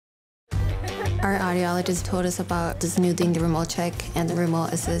Our audiologist told us about this new thing, the remote check and the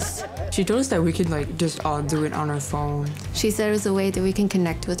remote assist. She told us that we could just all do it on our phone. She said it was a way that we can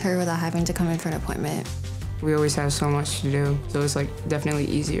connect with her without having to come in for an appointment. We always have so much to do, so it's definitely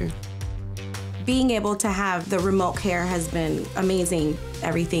easier. Being able to have the remote care has been amazing.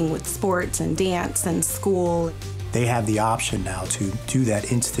 Everything with sports and dance and school. They have the option now to do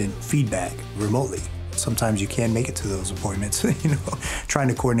that instant feedback remotely. Sometimes you can't make it to those appointments, trying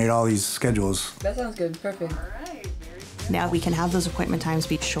to coordinate all these schedules. That sounds good, perfect. Now we can have those appointment times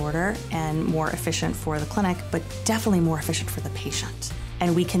be shorter and more efficient for the clinic, but definitely more efficient for the patient.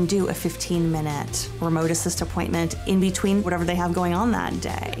 And we can do a 15-minute remote assist appointment in between whatever they have going on that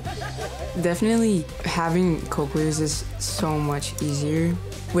day. Definitely having Cochlears is so much easier.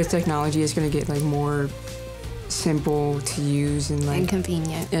 With technology, it's going to get more simple to use and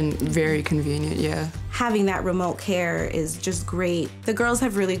convenient. And very convenient, yeah. Having that remote care is just great. The girls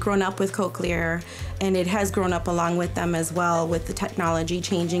have really grown up with Cochlear, and it has grown up along with them as well, with the technology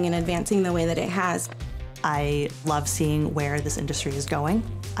changing and advancing the way that it has. I love seeing where this industry is going.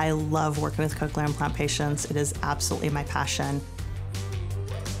 I love working with cochlear implant patients. It is absolutely my passion.